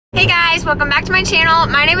Hey guys, welcome back to my channel.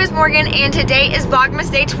 My name is Morgan and today is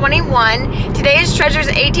Vlogmas day 21. Today is Treasure's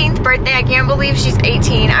 18th birthday. I can't believe she's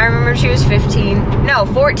 18. I remember she was 15. No,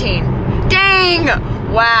 14. Dang!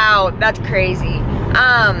 Wow, that's crazy.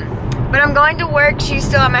 But I'm going to work. She's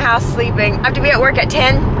still at my house sleeping. I have to be at work at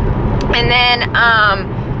 10 and then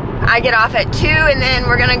I get off at 2 and then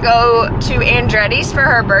we're gonna go to Andretti's for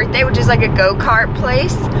her birthday, which is like a go-kart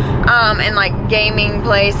place and like gaming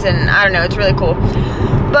place, and I don't know, it's really cool.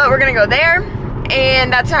 But we're gonna go there,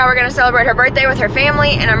 and that's how we're gonna celebrate her birthday with her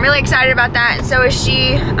family, and I'm really excited about that, and so is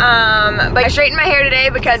she. But I straightened my hair today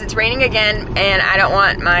because it's raining again, and I don't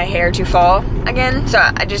want my hair to fall again, so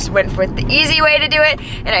I just went with the easy way to do it,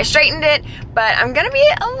 and I straightened it, but I'm gonna be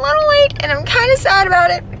a little late, and I'm kind of sad about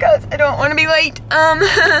it because I don't want to be late. And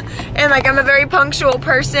like, I'm a very punctual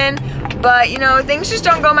person, but you know, things just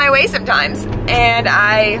don't go my way sometimes, and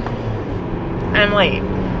I'm late.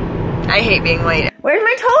 I hate being late. Where's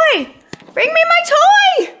my toy? Bring me my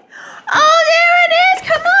toy! Oh, there it is!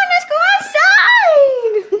 Come on, let's go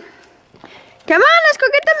outside! Come on, let's go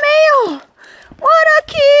get the mail! What a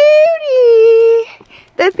cutie!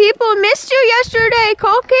 The people missed you yesterday,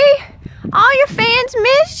 Coco. All your fans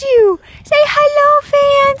missed you. Say hello,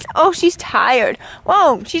 fans. Oh, she's tired.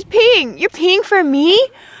 Whoa, she's peeing. You're peeing for me?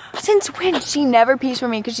 Since when? She never pees for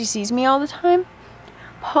me because she sees me all the time.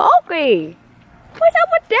 Coco! What's up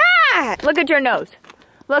with that? Look at your nose.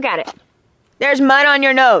 Look at it. There's mud on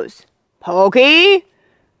your nose. Pokey.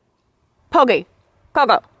 Pokey.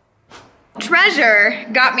 Coco. Treasure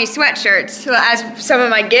got me sweatshirts as some of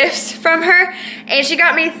my gifts from her, and she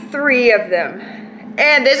got me 3 of them.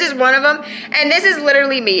 And this is one of them, and this is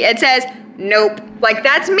literally me. It says, nope. Like,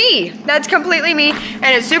 that's me. That's completely me, and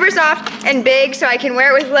it's super soft and big, so I can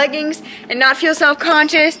wear it with leggings and not feel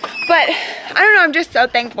self-conscious. But I don't know, I'm just so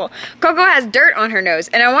thankful. Coco has dirt on her nose,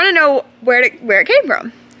 and I want to know where it came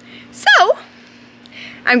from. So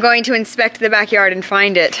I'm going to inspect the backyard and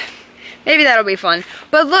find it. Maybe that'll be fun.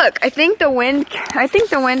 But look, I think the wind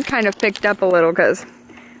kind of picked up a little, because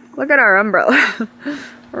look at our umbrella.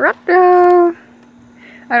 Ruh-roh.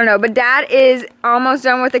 I don't know, but Dad is almost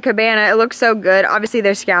done with the cabana. It looks so good. Obviously,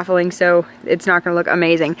 there's scaffolding, so it's not gonna look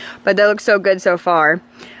amazing, but they look so good so far.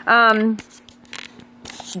 Dad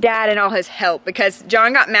and all his help, because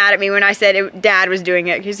John got mad at me when I said Dad was doing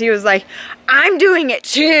it, because he was like, I'm doing it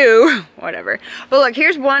too. Whatever. But look,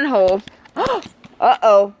 here's one hole.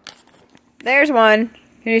 Uh-oh. There's one.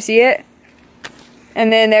 Can you see it?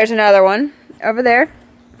 And then there's another one over there.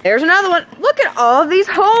 There's another one. Look at all of these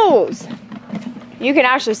holes. You can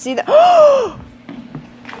actually see the. I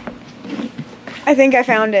think I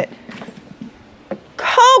found it.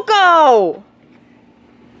 Coco!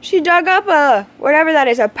 She dug up a, whatever that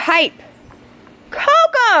is, a pipe.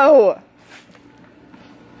 Coco!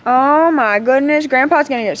 Oh my goodness, Grandpa's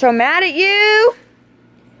gonna get so mad at you.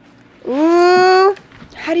 Ooh.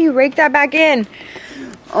 How do you rake that back in?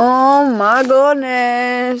 Oh my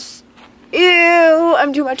goodness. Ew,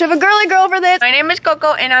 I'm too much of a girly girl for this. My name is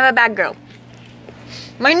Coco and I'm a bad girl.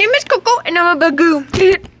 My name is Coco and I'm a bad girl.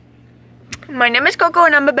 My name is Coco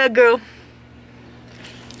and I'm a bad girl.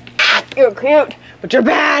 You're cute, but you're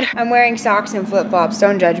bad. I'm wearing socks and flip-flops,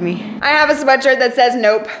 don't judge me. I have a sweatshirt that says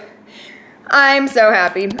nope. I'm so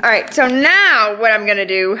happy. All right, so now what I'm gonna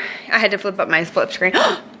do, I had to flip up my flip screen.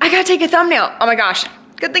 I gotta take a thumbnail. Oh my gosh.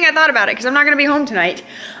 Good thing I thought about it because I'm not gonna be home tonight.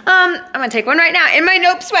 I'm gonna take one right now in my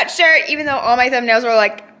nope sweatshirt, even though all my thumbnails are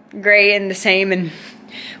like gray and the same and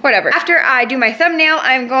whatever. After I do my thumbnail,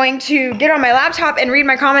 I'm going to get on my laptop and read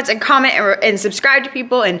my comments and comment and subscribe to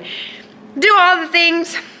people and do all the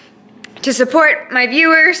things to support my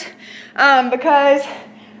viewers because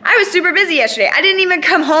I was super busy yesterday. I didn't even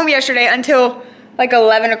come home yesterday until like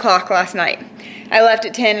 11 o'clock last night. I left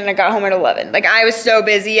at 10 and I got home at 11. Like, I was so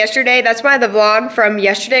busy yesterday. That's why the vlog from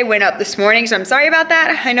yesterday went up this morning, so I'm sorry about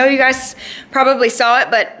that. I know you guys probably saw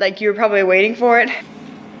it, but like, you were probably waiting for it.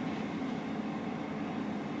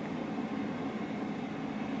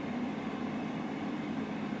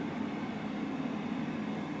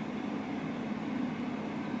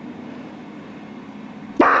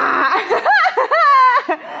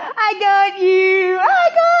 I got you! I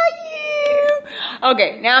got you!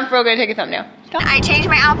 Okay, now I'm gonna take a thumbnail. I changed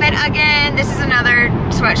my outfit again. This is another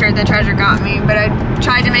sweatshirt that Treasure got me, but I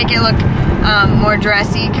tried to make it look more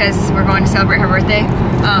dressy because we're going to celebrate her birthday.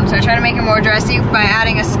 So I tried to make it more dressy by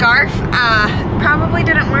adding a scarf. Probably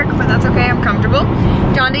didn't work, but that's okay, I'm comfortable.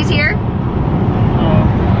 John D's here.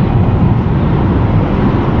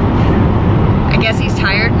 I guess he's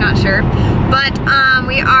tired, not sure. But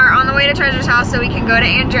we are on the way to Treasure's house so we can go to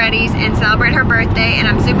Andretti's and celebrate her birthday, and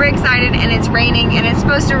I'm super excited, and it's raining, and it's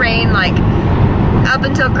supposed to rain like up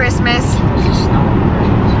until Christmas.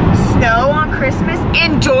 Snow on Christmas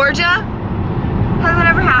in Georgia? Has that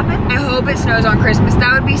ever happened? I hope it snows on Christmas.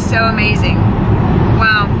 That would be so amazing.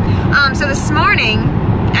 Wow. So this morning,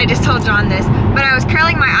 I just told John this, but I was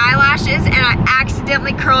curling my eyelashes and I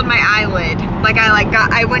accidentally curled my eyelid. Like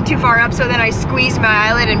I went too far up, so then I squeezed my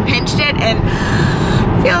eyelid and pinched it, and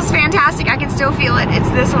feels fantastic. I can still feel it. It's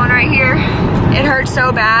this one right here. It hurts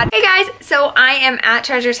so bad. Hey guys, so I am at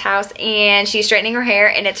Treasure's house and she's straightening her hair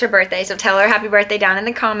and it's her birthday, so tell her happy birthday down in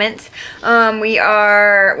the comments.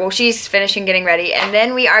 She's finishing getting ready, and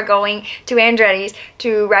then we are going to Andretti's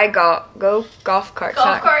to ride golf carts.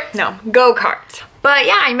 Golf carts? No, go-karts. But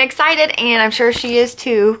yeah, I'm excited, and I'm sure she is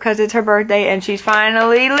too, because it's her birthday and she's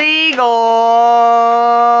finally legal.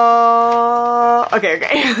 Okay.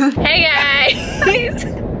 Hey guys!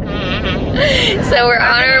 So we're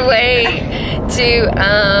on our way to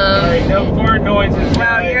no foreign noises.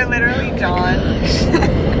 Wow, you're literally John.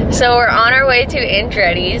 So we're on our way to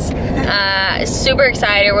Andretti's. Super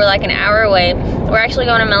excited. We're like an hour away. We're actually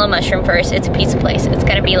going to Mellow Mushroom first. It's a pizza place. It's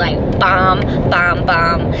gonna be like bomb.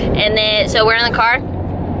 And then, so we're in the car,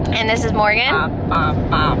 and this is Morgan.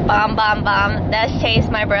 Bomb. That's Chase,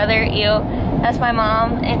 my brother. Ew. That's my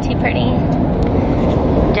mom. Ain't she pretty?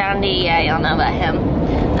 John D, yeah, y'all know about him.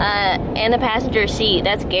 And the passenger seat,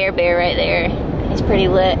 that's Gare Bear right there. He's pretty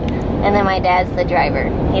lit. And then my dad's the driver.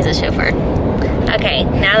 He's a chauffeur. Okay,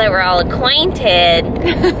 now that we're all acquainted,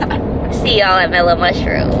 see y'all at Mellow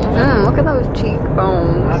Mushroom. Look at those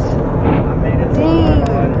cheekbones. Dang.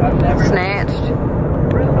 Snatched.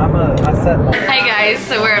 Hey guys,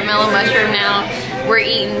 so we're at Mellow Mushroom now. We're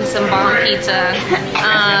eating some bomb pizza.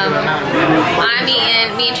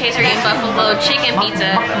 Me and Chase are eating buffalo chicken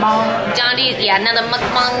pizza. John D, yeah, another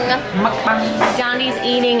mukbang. John D's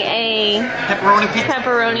eating a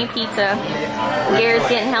pepperoni pizza. Gare's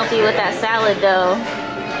getting healthy with that salad though.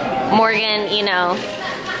 Morgan, you know.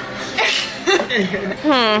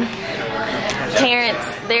 Terrence,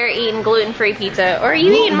 they're eating gluten-free pizza. Or are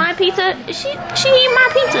you eating my pizza? She eating my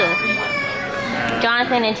pizza.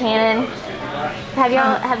 Jonathan and Tannen.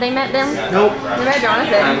 Have they met them? Nope. You met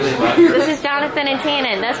Jonathan. This is Jonathan and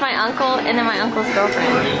Tannen. That's my uncle and then my uncle's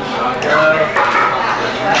girlfriend.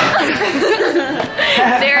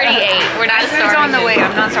 They already ate. We're not starving. Food's on the way.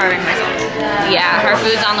 I'm not starving myself. Yeah, her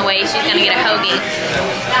food's on the way. She's gonna get a hoagie.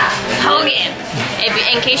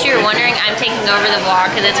 In case you were wondering, I'm taking over the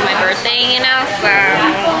vlog because it's my birthday, you know, so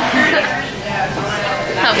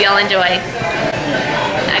hope y'all enjoy.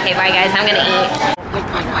 Okay, bye guys, I'm gonna eat.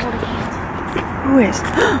 Who is?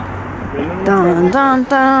 Dun dun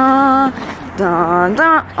dun dun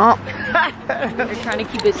dun. Oh. They're trying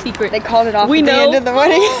to keep it secret. They called it off at the end of the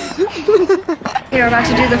wedding. We're about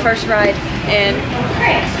to do the first ride, and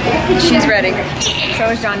she's ready. So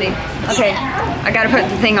is John D. Okay, I gotta put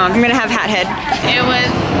the thing on. I'm gonna have hat head. It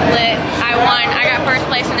was lit. I won. I got first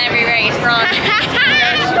place in every race. Ron.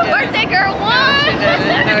 Birthday girl won.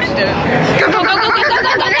 No, she didn't. Go, go, go, go, go, go,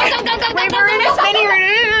 go, go, go, go, go, go, go, go.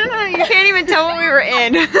 You can't even tell what we were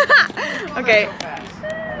in. Okay.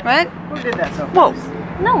 What? Who did that so fast? Whoa.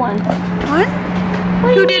 No one. What? What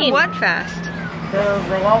do Who you did mean? what fast? The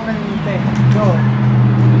revolving thing. Go.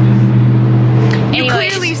 You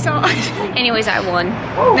clearly saw it. Anyways, I won.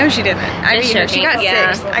 No, she didn't. I Just beat her. She got joking.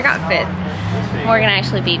 Yeah. 6th. I got 5th. Morgan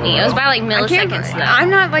actually beat me. It was by like milliseconds though. I'm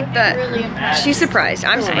not like the. She's surprised.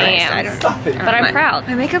 I'm surprised. am. I don't. Stop it. But I'm proud.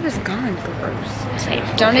 My makeup is gone. Gross. Same.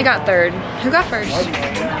 Johnny got 3rd. Who got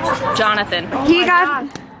 1st? Jonathan. He got.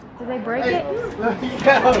 Did they break it?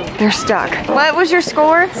 They're stuck. What was your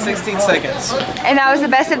score? 16 seconds. And that was the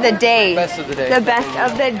best of the day. Best of the day. The best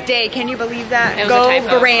of the day. Can you believe that? It was Go a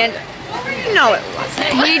typo. Brand. No, it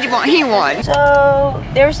wasn't. He won. So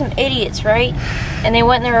there were some idiots, right? And they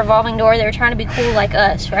went in the revolving door. They were trying to be cool like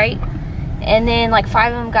us, right? And then like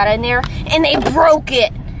 5 of them got in there and they broke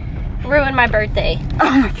it. Ruined my birthday.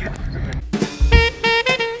 Oh my god.